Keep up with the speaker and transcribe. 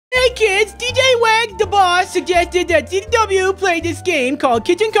Hey kids, DJ Wag the boss suggested that ZGW play this game called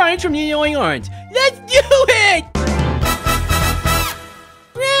Kitchen Carnage from the Annoying Orange. Let's do it!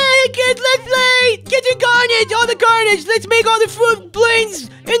 Hey kids, let's play Kitchen Carnage, all the carnage. Let's make all the fruit planes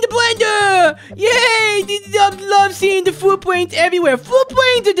in the blender. Yay! ZGW loves seeing the fruit planes everywhere. Fruit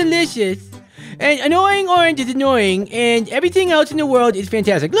planes are delicious. And Annoying Orange is annoying, and everything else in the world is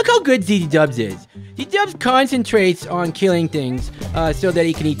fantastic. Look how good ZGW is. ZGW concentrates on killing things so that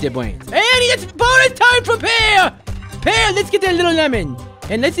he can eat their brains. And it's bonus time for Pear! Pear, let's get that little lemon.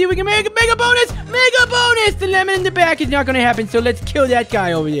 And let's see if we can make a mega bonus! Mega bonus! The lemon in the back is not going to happen, so let's kill that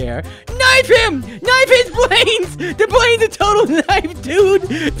guy over there. Knife him! Knife his brains! The brains are total knife, dude!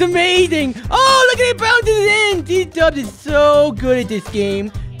 It's amazing! Oh, look at it bounces in! ZGW is so good at this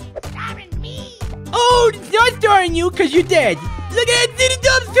game. Oh, it's not starring you, because you're dead. Look at it,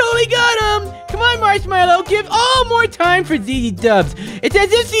 ZGW totally got him. Come on, Marshmallow, give all more time for ZGW. It's as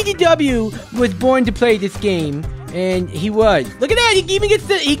if ZGW was born to play this game, and he was. Look at that, he even gets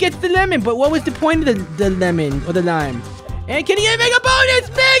the lemon, but what was the point of the lemon, or the lime? And can he get a mega bonus?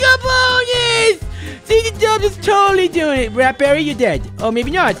 Mega bonus! ZGW is totally doing it. Ratberry, you're dead. Oh,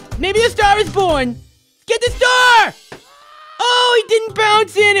 maybe not. Maybe the star is born. Get the star! Oh, he didn't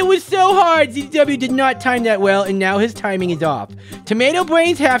bounce in. It was so hard. ZGW did not time that well, and now his timing is off. Tomato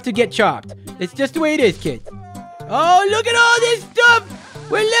brains have to get chopped. It's just the way it is, kids. Oh, look at all this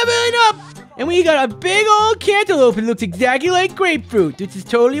stuff. We're leveling up. And we got a big old cantaloupe. It looks exactly like grapefruit, which is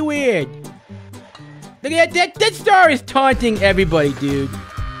totally weird. Look at that. That star is taunting everybody, dude.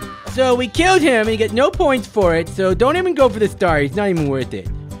 So we killed him, and he got no points for it. So don't even go for the star. He's not even worth it.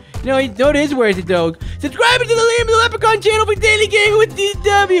 No, it is worth it, though. Subscribe to the Leprechaun channel for daily gaming with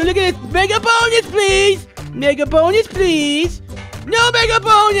ZGW. Look at this. Mega bonus, please. Mega bonus, please. No mega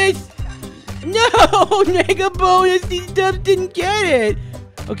bonus. No mega bonus. ZGW didn't get it.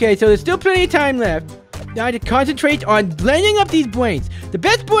 Okay, so there's still plenty of time left. Now I have to concentrate on blending up these brains. The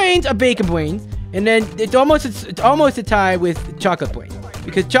best brains are bacon brains, and then it's almost a tie with chocolate brains.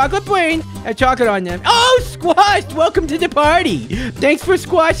 Because chocolate brains have chocolate on them. Oh, squashed! Welcome to the party! Thanks for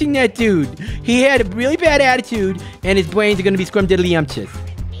squashing that dude. He had a really bad attitude, and his brains are going to be scrumdiddly-umptious.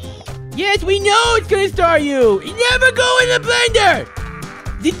 Yes, we know it's going to star you! Never go in the blender!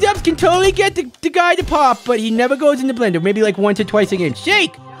 ZGW can totally get the guy to pop, but he never goes in the blender. Maybe like once or twice again.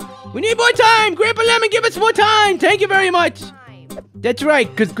 Shake! We need more time! Grandpa Lemon, give us more time! Thank you very much! That's right,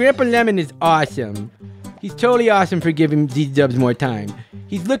 because Grandpa Lemon is awesome. He's totally awesome for giving ZGW more time.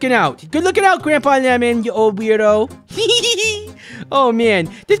 He's looking out. Good looking out, Grandpa Lemon, you old weirdo. Oh, man.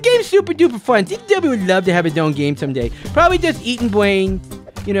 This game's super duper fun. ZGW would love to have his own game someday. Probably just eating brains,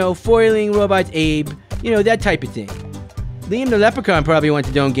 you know, foiling robots Abe, you know, that type of thing. Liam the Leprechaun probably wants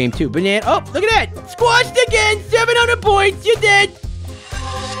his own game too. Banana. Oh, look at that. Squashed again. 700 points. You're dead.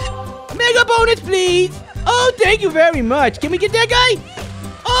 Mega bonus, please. Oh, thank you very much. Can we get that guy?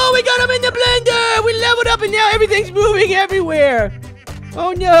 Oh, we got him in the blender. We leveled up and now everything's moving everywhere.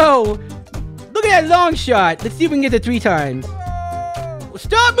 Oh no! Look at that long shot. Let's see if we can get it 3 times.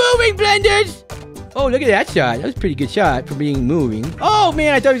 Stop moving, blenders! Oh, look at that shot. That was a pretty good shot for being moving. Oh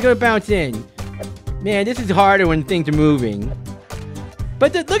man, I thought he was gonna bounce in. Man, this is harder when things are moving.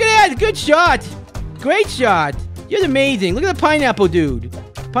 But look at that! Good shot! Great shot! You're amazing. Look at the pineapple dude.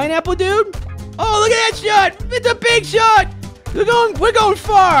 Pineapple dude? Oh, look at that shot! It's a big shot! We're going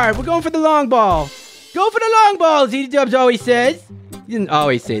far. We're going for the long ball. Go for the long ball, ZGW always says. He didn't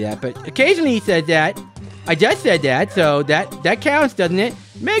always say that, but occasionally he said that. I just said that, so that counts, doesn't it?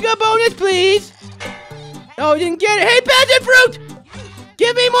 Mega bonus, please! Oh, he didn't get it. Hey, passion fruit!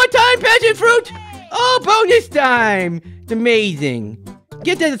 Give me more time, passion fruit! Oh, bonus time! It's amazing.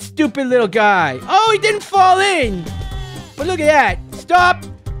 Get that stupid little guy. Oh, he didn't fall in! But look at that. Stop!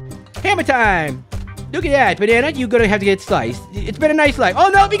 Hammer time! Look at that, Banana. You're gonna have to get sliced. It's been a nice life. Oh,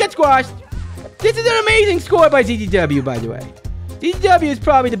 no, we got squashed! This is an amazing score by ZGW, by the way. ZGW is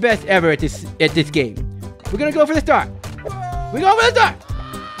probably the best ever at this game. We're gonna go for the star. We're going for the star.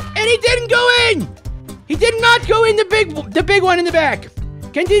 And he didn't go in. He did not go in the big one in the back.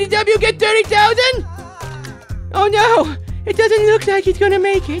 Can ZGW get 30,000? Oh no, it doesn't look like he's gonna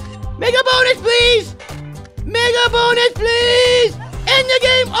make it. Mega bonus, please. Mega bonus, please. End the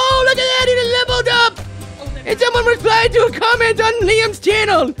game. Oh, look at that, he leveled up. And someone replied to a comment on Liam's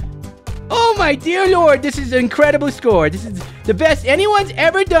channel. Oh my dear lord, this is an incredible score. This is the best anyone's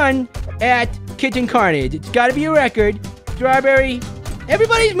ever done at Kitchen Carnage. It's gotta be a record. Strawberry.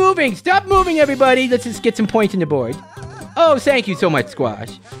 Everybody's moving. Stop moving, everybody. Let's just get some points on the board. Oh, thank you so much,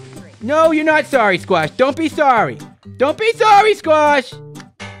 Squash. No, you're not sorry, Squash. Don't be sorry. Don't be sorry, Squash.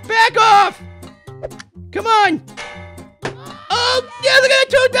 Back off. Come on. Oh, yeah, look at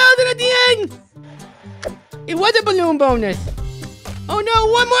that 2,000 at the end. It was a balloon bonus. Oh no,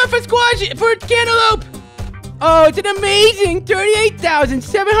 one more for Cantaloupe. Oh, it's an amazing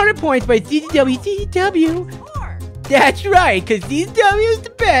 38,700 points by ZGW. ZGW. That's right, because ZGW is the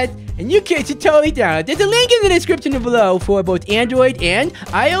best, and you kids should totally download. There's a link in the description below for both Android and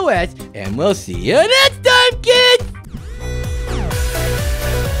iOS, and we'll see you next time, kids.